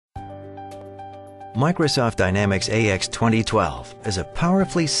Microsoft Dynamics AX 2012 is a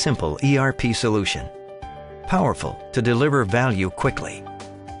powerfully simple ERP solution. Powerful to deliver value quickly.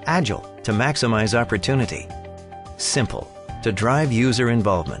 Agile to maximize opportunity. Simple to drive user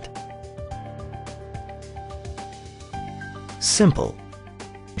involvement. Simple.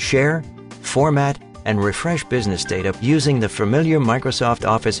 Share, format, and refresh business data using the familiar Microsoft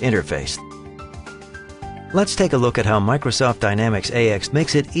Office interface. Let's take a look at how Microsoft Dynamics AX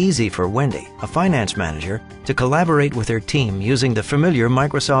makes it easy for Wendy, a finance manager, to collaborate with her team using the familiar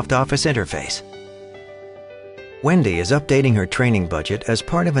Microsoft Office interface. Wendy is updating her training budget as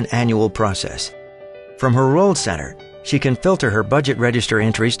part of an annual process. From her role center, she can filter her budget register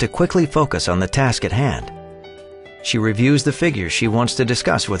entries to quickly focus on the task at hand. She reviews the figures she wants to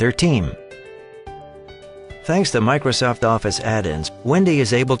discuss with her team. Thanks to Microsoft Office Addins, Wendy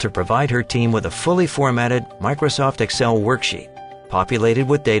is able to provide her team with a fully formatted Microsoft Excel worksheet, populated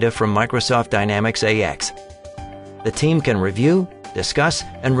with data from Microsoft Dynamics AX. The team can review, discuss,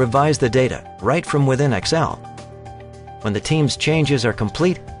 and revise the data right from within Excel. When the team's changes are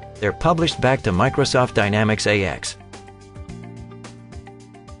complete, they're published back to Microsoft Dynamics AX.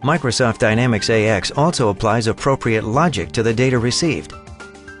 Microsoft Dynamics AX also applies appropriate logic to the data received.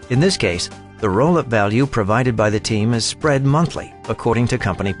 In this case, the roll-up value provided by the team is spread monthly according to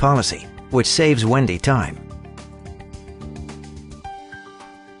company policy, which saves Wendy time.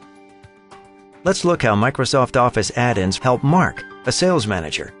 Let's look how Microsoft Office add-ins help Mark, a sales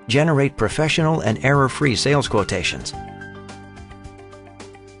manager, generate professional and error-free sales quotations.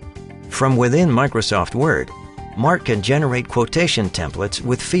 From within Microsoft Word, Mark can generate quotation templates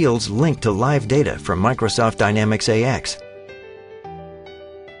with fields linked to live data from Microsoft Dynamics AX.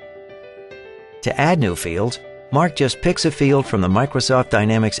 To add new fields, Mark just picks a field from the Microsoft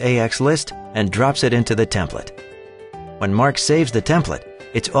Dynamics AX list and drops it into the template. When Mark saves the template,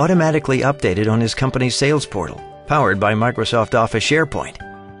 it's automatically updated on his company's sales portal, powered by Microsoft Office SharePoint.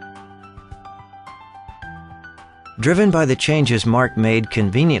 Driven by the changes Mark made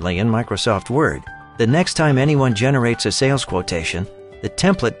conveniently in Microsoft Word, the next time anyone generates a sales quotation, the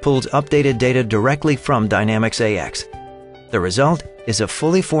template pulls updated data directly from Dynamics AX. The result is a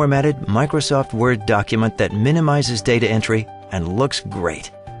fully formatted Microsoft Word document that minimizes data entry and looks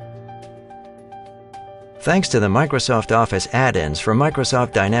great. Thanks to the Microsoft Office add-ins for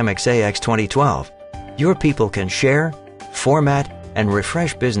Microsoft Dynamics AX 2012, your people can share, format, and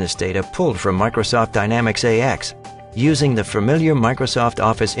refresh business data pulled from Microsoft Dynamics AX using the familiar Microsoft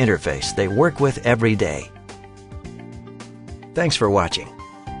Office interface they work with every day. Thanks for watching.